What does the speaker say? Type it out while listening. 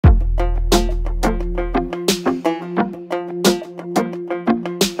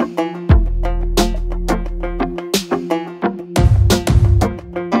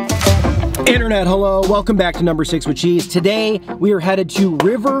welcome back to Number 6 with Cheese. Today, we are headed to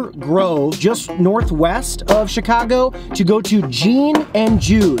River Grove, just northwest of Chicago, to go to Gene and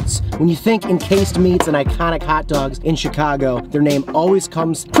Jude's. When you think encased meats and iconic hot dogs in Chicago, their name always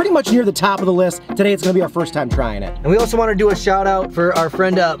comes pretty much near the top of the list. Today, it's gonna be our first time trying it. And we also want to do a shout out for our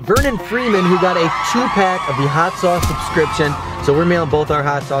friend Vernon Freeman, who got a 2-pack of the hot sauce subscription. So we're mailing both our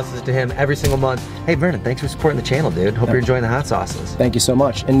hot sauces to him every single month. Hey Vernon, thanks for supporting the channel, dude. Hope you're enjoying the hot sauces. Thank you so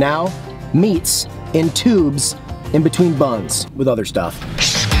much. And now, meats in tubes in between buns with other stuff.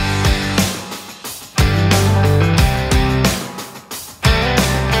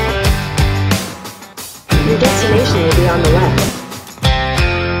 Your destination will be on the left.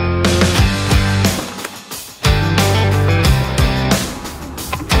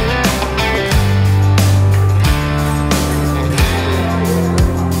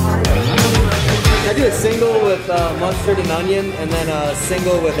 I do a single with mustard and onion, and then a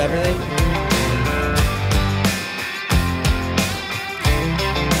single with everything.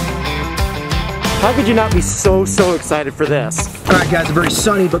 How could you not be so excited for this? All right, guys, a very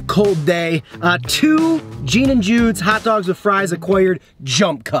sunny but cold day. 2 Gene and Jude's hot dogs with fries acquired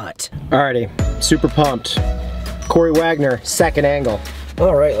jump cut. Alrighty, super pumped. Corey Wagner, second angle.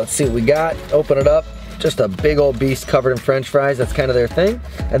 All right, let's see what we got. Open it up. Just a big old beast covered in French fries. That's kind of their thing.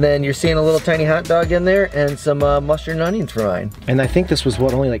 And then you're seeing a little tiny hot dog in there and some mustard and onions for mine. And I think this was,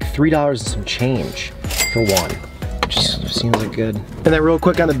 what, only like $3 and some change for one. Just seems like good. And then real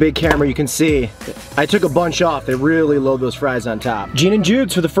quick on the big camera, you can see, I took a bunch off. They really load those fries on top. Gene and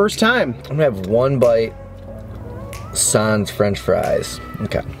Jude's for the first time. I'm gonna have one bite, sans French fries.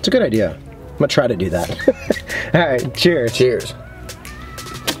 Okay. It's a good idea. I'm gonna try to do that. All right, cheers. Cheers.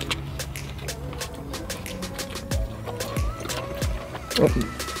 I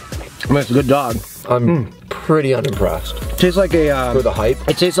mean, it's a good dog. I'm pretty unimpressed. Tastes like a For the hype?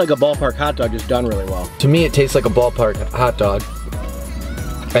 It tastes like a ballpark hot dog just done really well. To me, it tastes like a ballpark hot dog.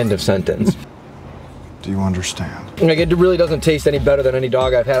 End of sentence. Do you understand? Like, it really doesn't taste any better than any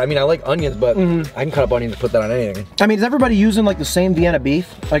dog I've had. I mean, I like onions, but I can cut up onions and put that on anything. I mean, is everybody using like the same Vienna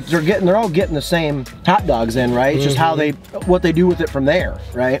beef? Like they're all getting the same hot dogs in, right? It's just how what they do with it from there,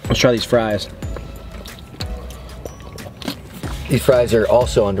 right? Let's try these fries. These fries are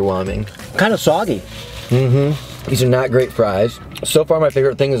also underwhelming. Kind of soggy. These are not great fries. So far, my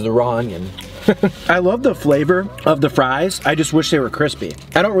favorite thing is the raw onion. I love the flavor of the fries. I just wish they were crispy.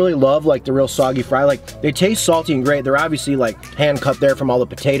 I don't really love like the real soggy fry. Like they taste salty and great. They're obviously like hand cut there from all the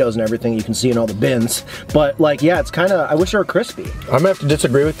potatoes and everything you can see in all the bins. But like, yeah, it's kind of, I wish they were crispy. I'm gonna have to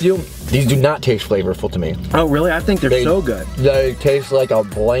disagree with you. These do not taste flavorful to me. Oh really? I think they're so good. They taste like a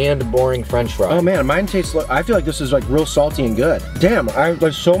bland, boring French fry. Oh man, mine tastes like, I feel like this is like real salty and good. Damn,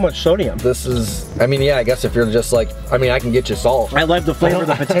 there's so much sodium. This is, I mean, yeah, I guess if you're just like, I mean, I can get you salt. I like the flavor of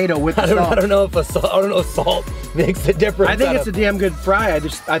the potato with the salt. I don't know if salt makes a difference. I think it's a damn good fry. I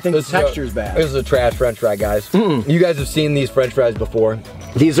think the texture's bad. This is a trash French fry, guys. You guys have seen these French fries before.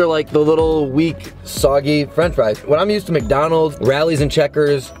 These are like the little weak, soggy French fries. When I'm used to McDonald's, Rallies and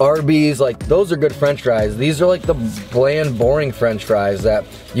Checkers, Arby's, like those are good French fries. These are like the bland, boring French fries that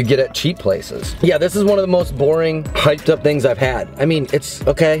you get at cheap places. Yeah, this is one of the most boring, hyped up things I've had. I mean, it's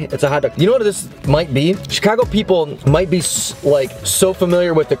okay, it's a hot dog. You know what this might be? Chicago people might be like so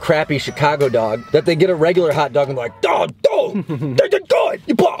familiar with the crappy Chicago dog that they get a regular hot dog and they're like, dog, they're good.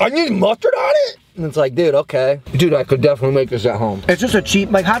 You put onion and mustard on it? And it's like, dude, okay. Dude, I could definitely make this at home. It's just a cheap,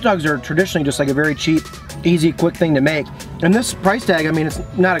 like hot dogs are traditionally just like a very cheap, easy, quick thing to make. And this price tag, I mean, it's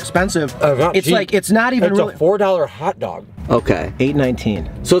not expensive. It's cheap. Like, it's not even really. It's a $4 hot dog. Okay.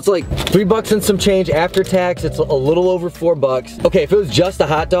 $8.19. So it's like $3 and some change after tax. It's a little over $4. Okay, if it was just a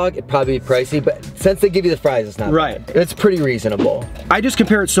hot dog, it'd probably be pricey, but since they give you the fries, it's not right. Bad. It's pretty reasonable. I just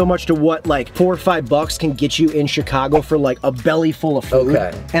compare it so much to what like $4 or $5 can get you in Chicago for like a belly full of food.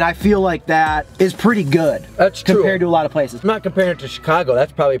 Okay. And I feel like that is pretty good. That's true. Compared to a lot of places. I'm not comparing it to Chicago.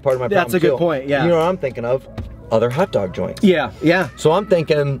 That's probably part of my problem. That's a good point, yeah. You know what I'm thinking of? Other hot dog joints. Yeah, yeah. So I'm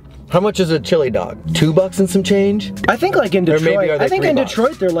thinking, how much is a chili dog? $2 and some change? I think like in Detroit, maybe I think in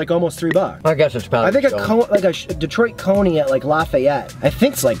Detroit they're like almost $3. I guess it's probably. I think like a Detroit Coney at like Lafayette, I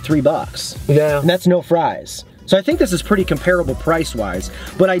think it's like $3. Yeah. And that's no fries. So I think this is pretty comparable price-wise.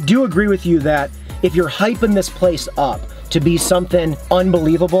 But I do agree with you that if you're hyping this place up to be something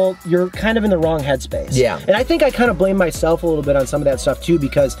unbelievable, you're kind of in the wrong headspace. Yeah. And I think I kind of blame myself a little bit on some of that stuff too,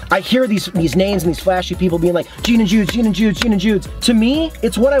 because I hear these names and these flashy people being like, Gene and Jude's, Gene and Jude's, Gene and Jude's. To me,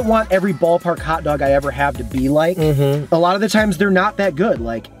 it's what I want every ballpark hot dog I ever have to be like. A lot of the times they're not that good,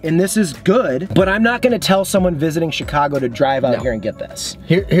 like, and this is good, but I'm not gonna tell someone visiting Chicago to drive out here and get this.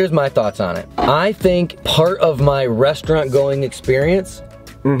 Here's my thoughts on it. I think part of my restaurant going experience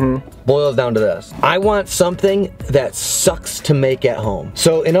boils down to this. I want something that sucks to make at home.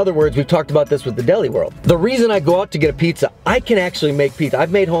 So in other words, we've talked about this with the deli world. The reason I go out to get a pizza, I can actually make pizza.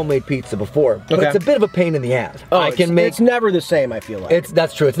 I've made homemade pizza before, but it's a bit of a pain in the ass. Oh, it's never the same, I feel like.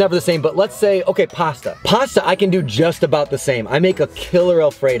 That's true, it's never the same, but let's say, okay, pasta. Pasta I can do just about the same. I make a killer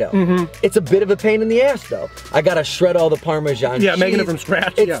Alfredo. It's a bit of a pain in the ass though. I gotta shred all the Parmesan cheese. Making it from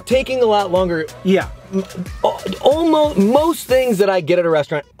scratch. It's taking a lot longer. Yeah. Almost most things that I get at a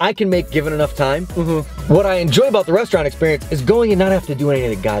restaurant, I can make given enough time. What I enjoy about the restaurant experience is going and not have to do any of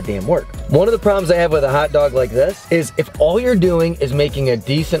the goddamn work. One of the problems I have with a hot dog like this is if all you're doing is making a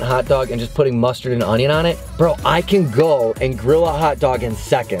decent hot dog and just putting mustard and onion on it, bro, I can go and grill a hot dog in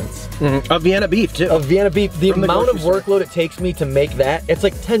seconds. A Vienna beef too. A Vienna beef, the amount of workload it takes me to make that, it's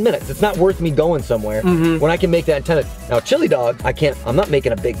like 10 minutes. It's not worth me going somewhere when I can make that in 10 minutes. Now chili dog, I'm not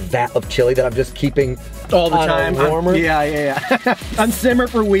making a big vat of chili that I'm just keeping all the time. Warmer. On simmer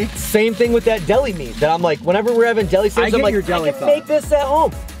for weeks. Same thing with that deli meat that I'm like, whenever we're having deli sandwiches, I'm like, I can make this at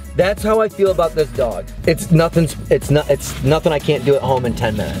home. That's how I feel about this dog. It's nothing I can't do at home in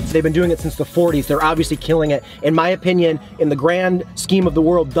 10 minutes. They've been doing it since the 40s. They're obviously killing it. In my opinion, in the grand scheme of the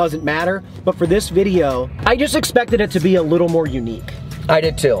world, doesn't matter. But for this video, I just expected it to be a little more unique. I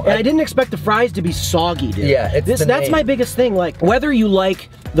did too. And I didn't expect the fries to be soggy, dude. Yeah, that's my biggest thing. Like, whether you like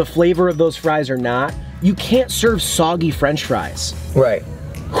the flavor of those fries or not, you can't serve soggy French fries. Right.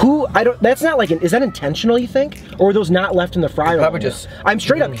 That's not like, is that intentional, you think? Or were those not left in the fryer? Probably just. I'm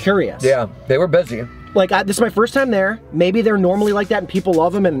straight up curious. Yeah, they were busy. Like, this is my first time there. Maybe they're normally like that and people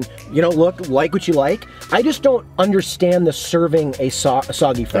love them and, you know, like what you like. I just don't understand the serving a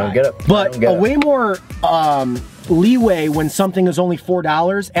soggy fry. I don't get it. But way more leeway when something is only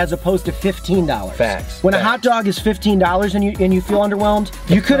 $4 as opposed to $15. Facts. When a hot dog is $15 and you feel underwhelmed,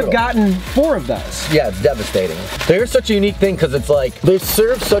 you could have gotten 4 of those. Yeah, it's devastating. They're such a unique thing because it's like, they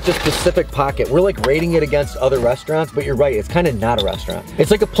serve such a specific pocket. We're like rating it against other restaurants, but you're right, it's kind of not a restaurant.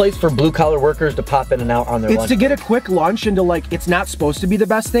 It's like a place for blue collar workers to pop in and out on their lunch. It's to get a quick lunch and to like, it's not supposed to be the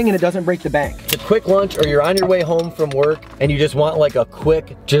best thing and it doesn't break the bank. It's a quick lunch or you're on your way home from work and you just want like a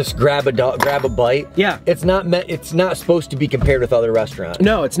quick, just grab a bite. Yeah. It's not supposed to be compared with other restaurants.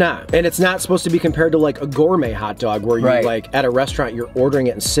 No, it's not. And it's not supposed to be compared to like a gourmet hot dog where you like at a restaurant you're ordering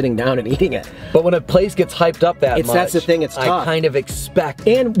it and sitting down and eating it. But when a place gets hyped up that much, that's the thing, it's tough. I kind of expect.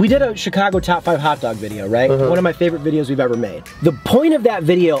 And we did a Chicago top 5 hot dog video, right? One of my favorite videos we've ever made. The point of that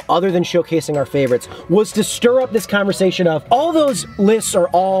video, other than showcasing our favorites, was to stir up this conversation of all those lists are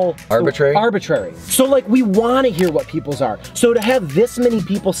all arbitrary. So like we want to hear what people's are. So to have this many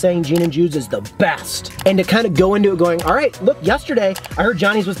people saying Gene and Jude's is the best and to kind of go into it going, all right, look, yesterday I heard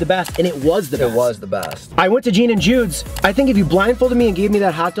Johnny's was the best and it was the best. It was the best. I went to Gene and Jude's. I think if you blindfolded me and gave me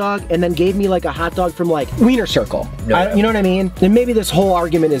that hot dog and then gave me like a hot dog from like Wiener Circle, you know what I mean? Then maybe this whole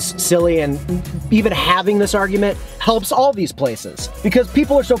argument is silly and even having this argument helps all these places because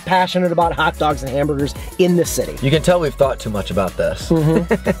people are so passionate about hot dogs and hamburgers in this city. You can tell we've thought too much about this.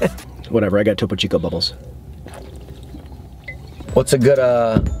 Whatever, I got Topo Chico bubbles. What's a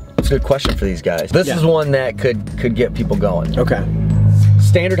good question for these guys? This is one that could get people going. Okay.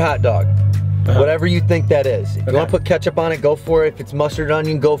 Standard hot dog. Whatever you think that is. If you want to put ketchup on it, go for it. If it's mustard and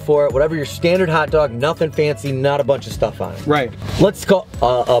onion, go for it. Whatever your standard hot dog, nothing fancy, not a bunch of stuff on it. Right. Let's go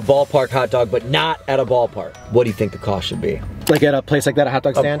a ballpark hot dog, but not at a ballpark. What do you think the cost should be? Like at a place like that, a hot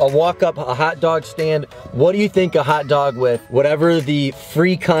dog stand? A walk-up, a hot dog stand. What do you think a hot dog with whatever the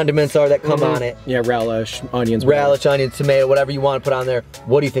free condiments are that come on it? Yeah, relish, onions. Relish, onions, tomato, whatever you want to put on there.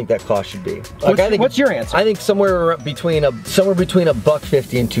 What do you think that cost should be? Like, what's your answer? I think somewhere between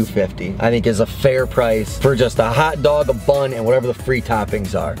 $1.50 and $2.50. I think is a fair price for just a hot dog, a bun, and whatever the free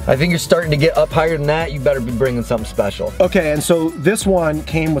toppings are. I think you're starting to get up higher than that. You better be bringing something special. Okay, and so this one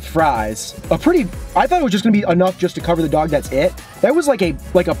came with fries. I thought it was just gonna be enough just to cover the dog. That's it. That was like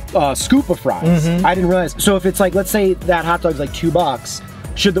a scoop of fries. I didn't realize. So if it's like, let's say that hot dog's like $2,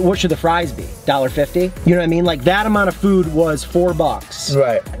 what should the fries be? $1.50? You know what I mean? Like that amount of food was $4.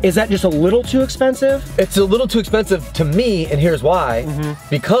 Right. Is that just a little too expensive? It's a little too expensive to me, and here's why.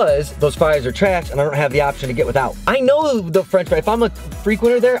 Because those fries are trash and I don't have the option to get without. I know the French fries. If I'm a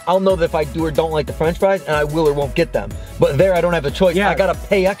frequenter there, I'll know that if I do or don't like the French fries, and I will or won't get them. But there, I don't have the choice. Yeah. I gotta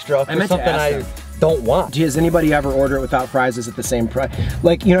pay extra for something I don't want. Does anybody ever order it without fries? Is it the same price?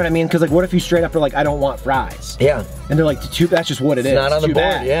 Like, you know what I mean? Because like, what if you straight up are like, I don't want fries? Yeah. And they're like, that's just what it is. It's not on the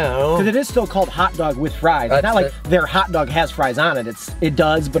board, yeah. Because it is still called hot dog with fries. It's not like their hot dog has fries on it. It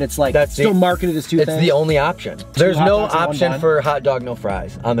does, but it's like still marketed as two things. It's the only option. There's no option for hot dog, no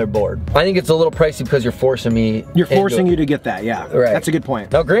fries on their board. I think it's a little pricey because you're forcing me. You're forcing you to get that, yeah. Right. That's a good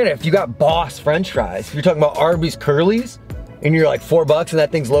point. Now, granted, if you got Boss French fries, if you're talking about Arby's Curly's, and you're like $4 and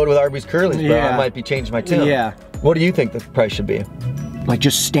that thing's loaded with Arby's Curlies, bro, Yeah. I might be changing my tune. Yeah. What do you think the price should be? Like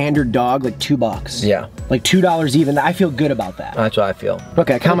just standard dog, like $2. Yeah. Like $2 even. I feel good about that. That's what I feel.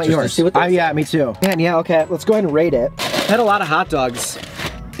 Okay, comment Interested to yours. see what they Yeah, me too. Man, yeah, okay, let's go ahead and rate it. I had a lot of hot dogs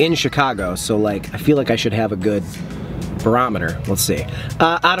in Chicago, so like, I feel like I should have a good barometer. Let's see.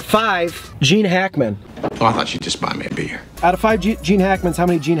 Out of 5, Gene Hackman. Oh, I thought you'd just buy me a beer. Out of 5 Gene Hackmans, how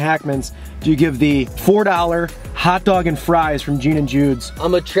many Gene Hackmans do you give the $4 hot dog and fries from Gene and Jude's?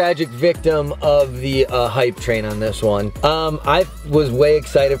 I'm a tragic victim of the hype train on this one. I was way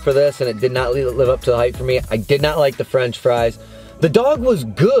excited for this and it did not live up to the hype for me. I did not like the French fries. The dog was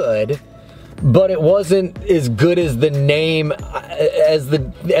good, but it wasn't as good as the name,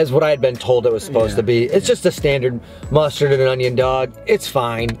 as what I had been told it was supposed to be. It's just a standard mustard and onion dog. It's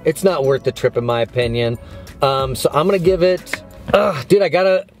fine. It's not worth the trip in my opinion. So I'm gonna give it, dude, I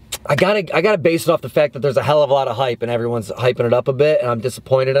gotta base it off the fact that there's a hell of a lot of hype and everyone's hyping it up a bit and I'm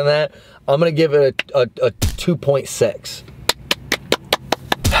disappointed in that. I'm gonna give it a 2.6.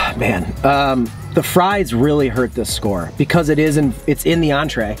 Man, the fries really hurt this score because it's in the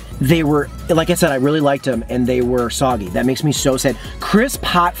entree. They were, like I said, I really liked them and they were soggy. That makes me so sad. Crisp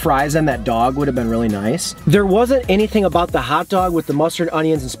hot fries on that dog would have been really nice. There wasn't anything about the hot dog with the mustard,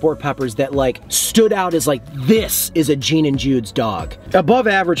 onions, and sport peppers that like stood out as like, this is a Gene and Jude's dog. Above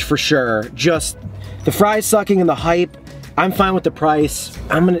average for sure, just the fries sucking and the hype. I'm fine with the price.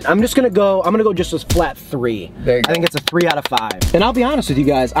 I'm gonna go just as flat 3. There you go. I think it's a 3 out of 5. And I'll be honest with you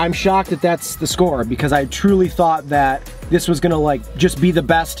guys, I'm shocked that that's the score because I truly thought that this was gonna like just be the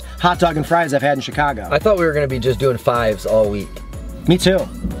best hot dog and fries I've had in Chicago. I thought we were gonna be just doing 5s all week. Me too.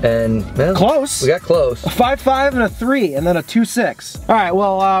 And well, Close. We got close. A 5.5 and a 3 and then a 2.6. All right,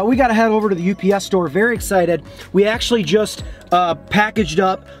 well, we gotta head over to the UPS store. Very excited. We actually just packaged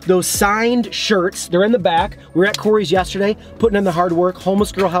up those signed shirts. They're in the back. We were at Corey's yesterday, putting in the hard work.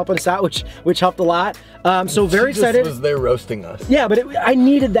 Homeless girl helping us out, which helped a lot. So very excited. She just was there roasting us. Yeah, but I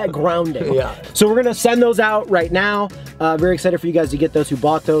needed that grounding. Yeah. So we're gonna send those out right now. Very excited for you guys to get those who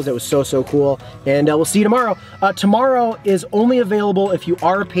bought those. That was so cool. And we'll see you tomorrow. Tomorrow is only available if you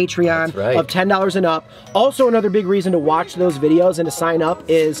are a Patreon of $10 and up. Also, another big reason to watch those videos and to sign up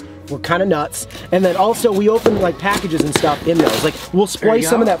is we're kind of nuts. And then also we open like packages and stuff in those. Like we'll splice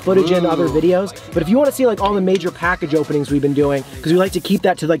some of that footage in other videos. But if you want to see like all the major package openings we've been doing, because we like to keep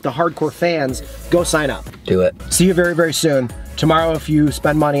that to like the hardcore fans, go sign up. Do it. See you very soon. Tomorrow if you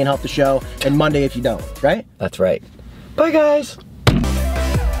spend money and help the show, and Monday if you don't, right? That's right. Bye guys.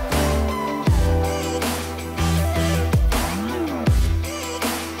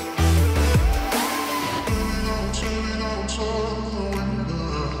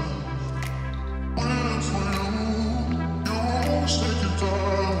 Take your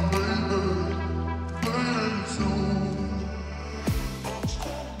time.